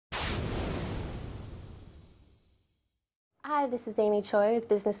Hi, this is Amy Choi with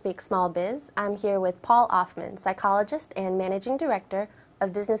Business Week Small Biz. I'm here with Paul Offman, psychologist and managing director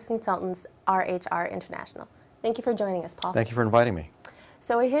of business consultants RHR International. Thank you for joining us, Paul. Thank you for inviting me.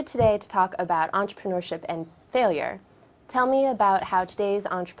 So we're here today to talk about entrepreneurship and failure. Tell me about how today's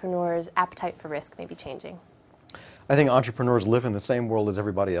entrepreneurs' appetite for risk may be changing. I think entrepreneurs live in the same world as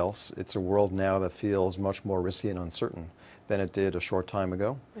everybody else. It's a world now that feels much more risky and uncertain than it did a short time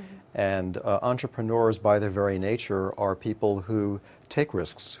ago. And entrepreneurs, by their very nature, are people who take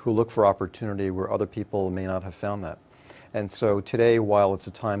risks, who look for opportunity where other people may not have found that. And so today, while it's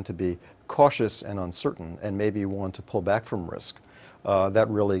a time to be cautious and uncertain and maybe want to pull back from risk, that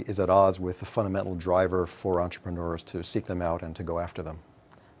really is at odds with the fundamental driver for entrepreneurs to seek them out and to go after them.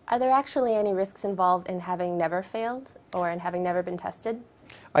 Are there actually any risks involved in having never failed or in having never been tested?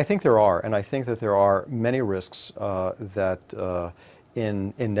 I think there are, and I think that there are many risks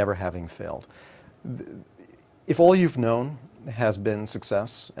in never having failed. If all you've known has been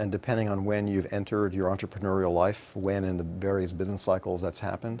success, and depending on when you've entered your entrepreneurial life, when in the various business cycles that's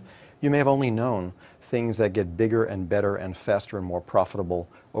happened, you may have only known things that get bigger and better and faster and more profitable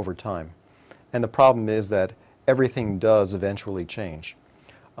over time. And the problem is that everything does eventually change.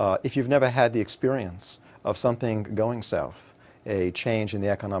 If you've never had the experience of something going south, a change in the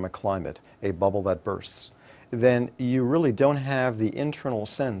economic climate, a bubble that bursts, then you really don't have the internal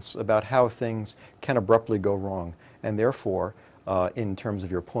sense about how things can abruptly go wrong. And therefore, in terms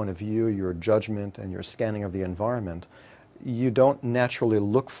of your point of view, your judgment, and your scanning of the environment, you don't naturally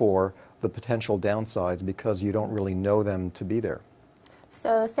look for the potential downsides because you don't really know them to be there.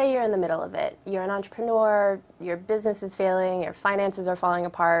 So say you're in the middle of it. You're an entrepreneur, your business is failing, your finances are falling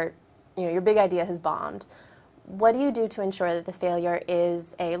apart, your big idea has bombed. What do you do to ensure that the failure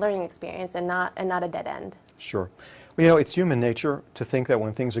is a learning experience and not a dead end? Sure. Well, it's human nature to think that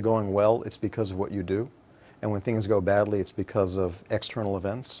when things are going well, it's because of what you do. And when things go badly, it's because of external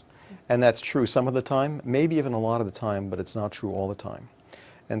events. And that's true some of the time, maybe even a lot of the time, but it's not true all the time.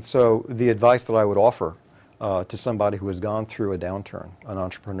 And so the advice that I would offer to somebody who has gone through a downturn, an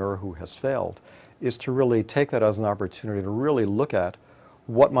entrepreneur who has failed, is to really take that as an opportunity to really look at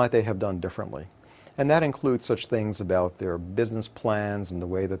what might they have done differently. And that includes such things about their business plans and the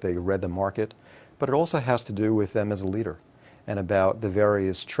way that they read the market, but it also has to do with them as a leader and about the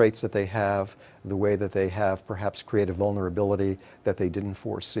various traits that they have, the way that they have perhaps created vulnerability that they didn't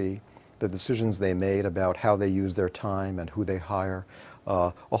foresee, the decisions they made about how they use their time and who they hire,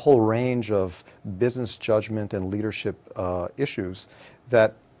 a whole range of business judgment and leadership issues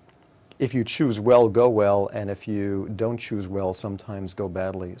that if you choose well, go well, and if you don't choose well, sometimes go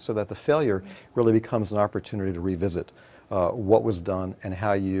badly, so that the failure really becomes an opportunity to revisit what was done and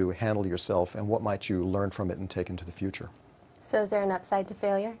how you handle yourself and what might you learn from it and take into the future. So is there an upside to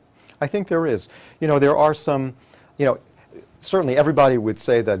failure? I think there is. There are some, certainly everybody would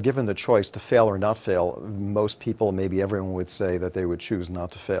say that given the choice to fail or not fail, most people, maybe everyone would say that they would choose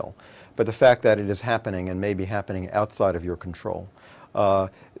not to fail. But the fact that it is happening and may be happening outside of your control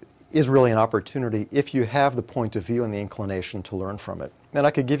is really an opportunity if you have the point of view and the inclination to learn from it. And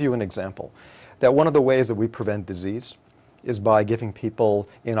I could give you an example, that one of the ways that we prevent disease is by giving people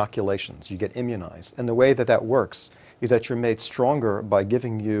inoculations. You get immunized. And the way that that works is that you're made stronger by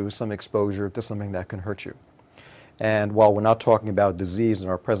giving you some exposure to something that can hurt you. And while we're not talking about disease in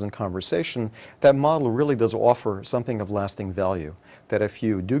our present conversation, that model really does offer something of lasting value, that if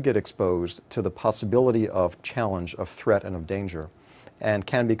you do get exposed to the possibility of challenge, of threat, and of danger, and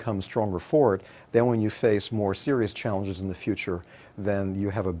can become stronger for it, then when you face more serious challenges in the future, then you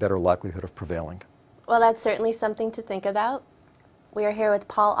have a better likelihood of prevailing. Well, that's certainly something to think about. We are here with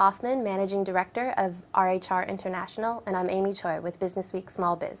Paul Offman, Managing Director of RHR International, and I'm Amy Choi with Business Week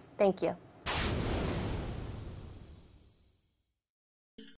Small Biz. Thank you.